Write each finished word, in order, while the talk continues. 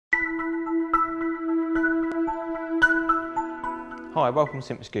Hi, welcome to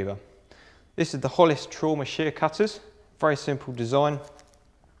Simple Scuba. This is the Hollis Trauma Shear Cutters. Very simple design,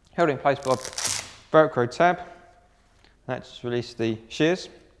 held in place by a velcro tab. That just releases the shears.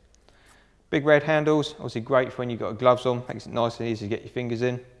 Big red handles, obviously great for when you've got gloves on, makes it nice and easy to get your fingers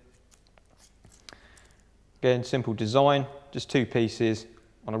in. Again, simple design, just two pieces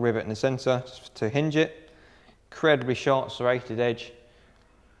on a rivet in the centre just to hinge it. Incredibly sharp serrated edge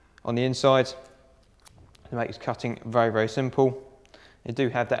on the inside to make cutting very, very simple. You do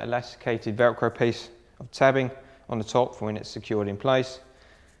have that elasticated velcro piece of tabbing on the top for when it's secured in place,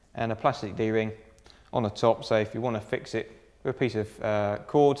 and a plastic D-ring on the top, so if you want to fix it with a piece of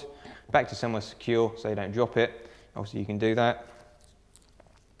cord back to somewhere secure so you don't drop it, obviously you can do that.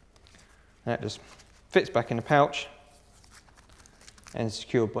 And that just fits back in the pouch and is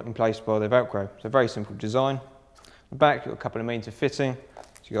secured in place by the velcro. So very simple design. The back, you've got a couple of means of fitting.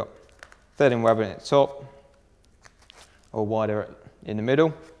 So you've got 13 webbing at the top, or wider in the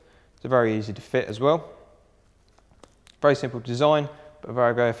middle. It's very easy to fit as well. Very simple design, but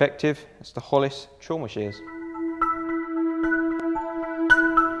very, very effective. It's the Hollis Trauma Shears.